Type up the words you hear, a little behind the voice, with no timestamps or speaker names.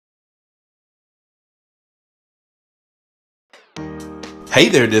Hey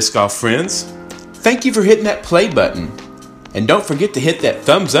there, disc golf friends. Thank you for hitting that play button. And don't forget to hit that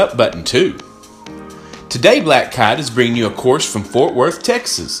thumbs up button too. Today, Black Kite is bringing you a course from Fort Worth,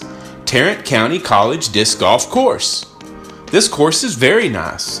 Texas, Tarrant County College Disc Golf Course. This course is very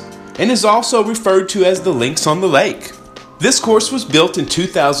nice and is also referred to as the Links on the Lake. This course was built in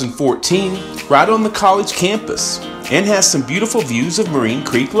 2014 right on the college campus and has some beautiful views of Marine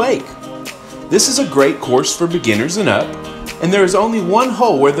Creek Lake. This is a great course for beginners and up, and there is only one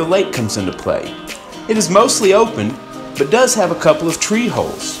hole where the lake comes into play. It is mostly open, but does have a couple of tree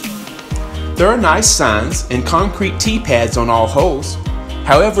holes. There are nice signs and concrete tee pads on all holes.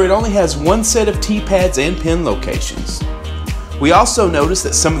 However, it only has one set of tee pads and pin locations. We also noticed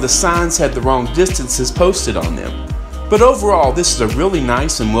that some of the signs had the wrong distances posted on them. But overall, this is a really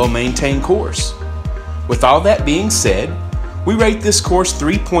nice and well-maintained course. With all that being said, we rate this course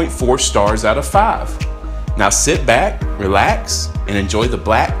 3.4 stars out of 5. Now sit back, relax, and enjoy the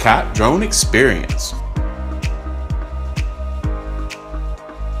Black Kite drone experience.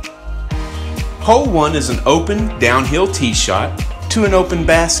 Hole 1 is an open downhill tee shot to an open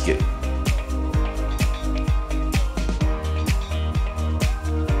basket.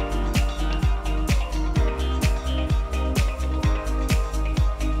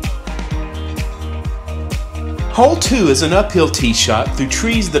 Hole 2 is an uphill tee shot through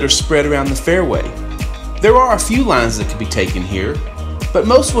trees that are spread around the fairway. There are a few lines that can be taken here, but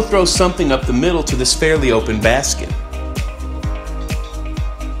most will throw something up the middle to this fairly open basket.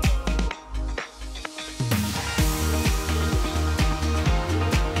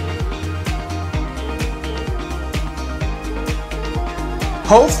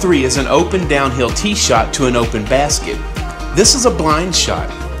 Hole 3 is an open downhill tee shot to an open basket. This is a blind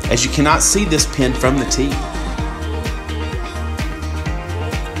shot, as you cannot see this pin from the tee.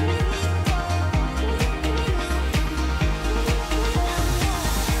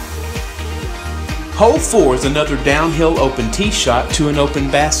 Hole 4 is another downhill open tee shot to an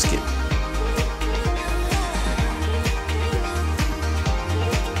open basket.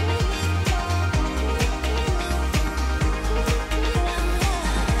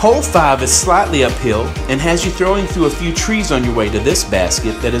 Hole 5 is slightly uphill and has you throwing through a few trees on your way to this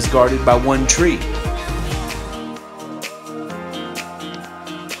basket that is guarded by one tree.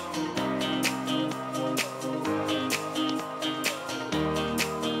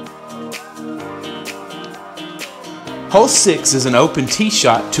 Hole 6 is an open tee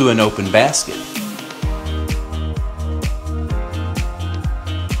shot to an open basket.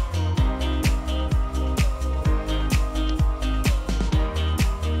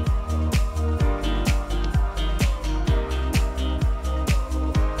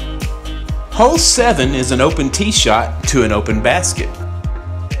 Hole 7 is an open tee shot to an open basket.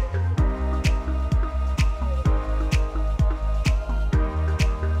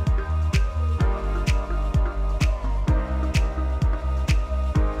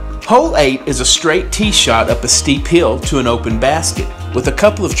 Hole 8 is a straight tee shot up a steep hill to an open basket, with a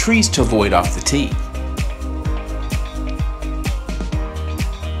couple of trees to avoid off the tee.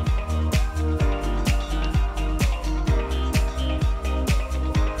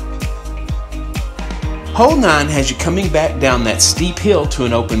 Hole 9 has you coming back down that steep hill to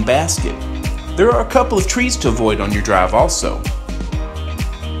an open basket. There are a couple of trees to avoid on your drive also.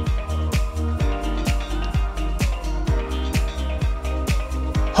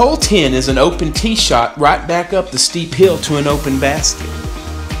 Hole 10 is an open tee shot right back up the steep hill to an open basket.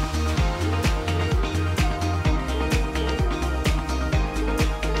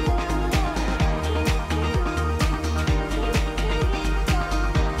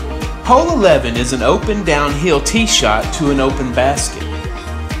 Hole 11 is an open downhill tee shot to an open basket.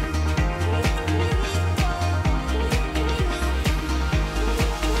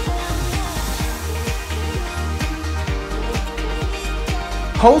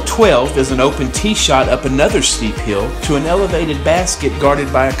 Hole 12 is an open tee shot up another steep hill to an elevated basket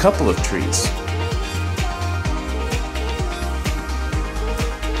guarded by a couple of trees.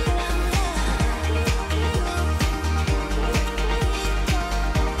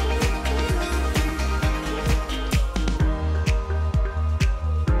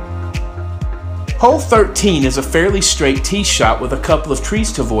 Hole 13 is a fairly straight tee shot with a couple of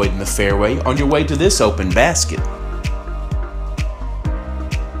trees to avoid in the fairway on your way to this open basket.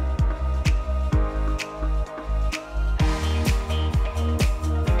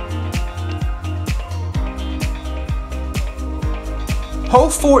 Hole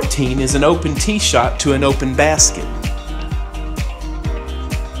 14 is an open tee shot to an open basket.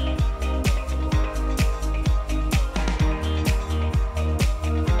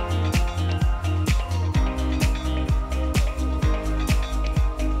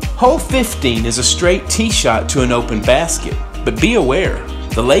 Hole 15 is a straight tee shot to an open basket, but be aware,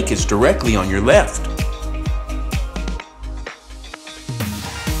 the lake is directly on your left.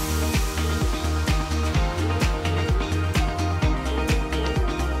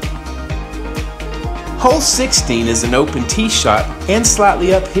 Hole 16 is an open tee shot and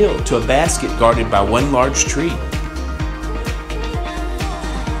slightly uphill to a basket guarded by one large tree.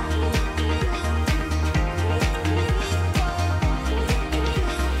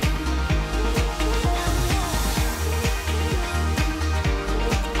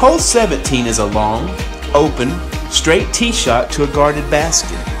 Hole 17 is a long, open, straight tee shot to a guarded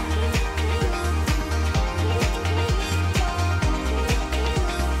basket.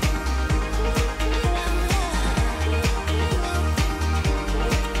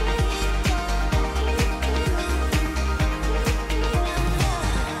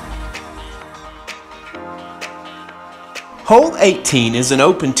 Hole 18 is an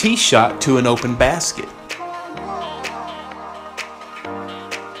open tee shot to an open basket.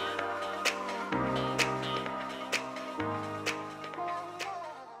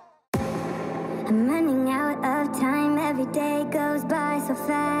 I'm running out of time, every day goes by so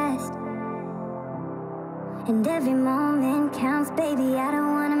fast. And every moment counts, baby, I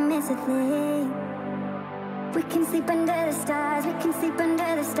don't wanna miss a thing. We can sleep under the stars, we can sleep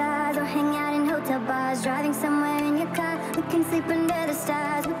under the stars, or hang out in hotel bars, driving somewhere in your car. We can sleep under the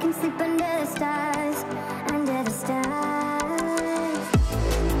stars, we can sleep under the stars, under the stars.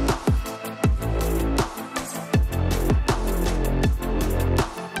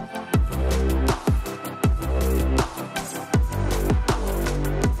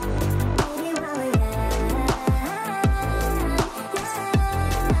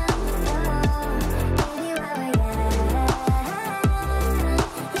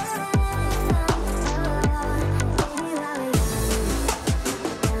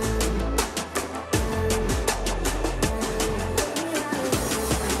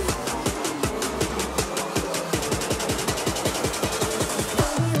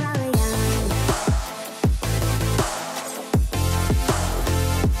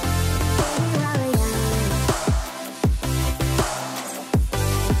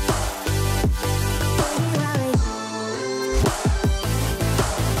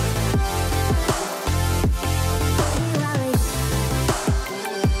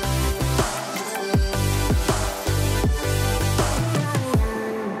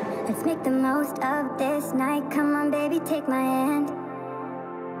 Make the most of this night. Come on, baby, take my hand.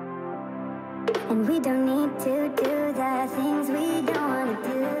 And we don't need to do the things we don't want to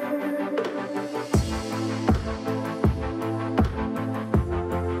do.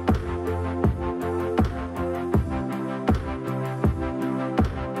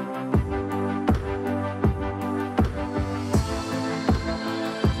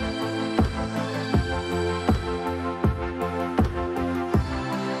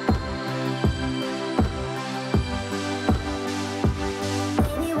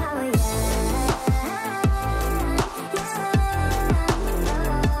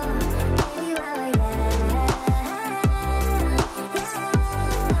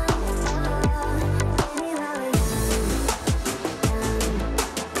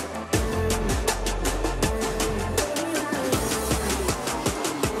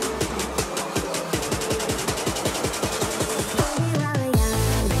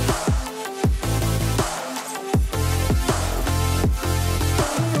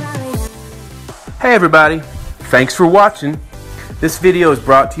 Hey everybody, thanks for watching. This video is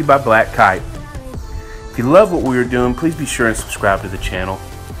brought to you by Black Kite. If you love what we are doing, please be sure and subscribe to the channel.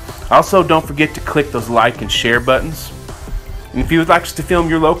 Also, don't forget to click those like and share buttons. And if you would like us to film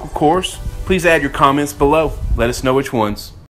your local course, please add your comments below. Let us know which ones.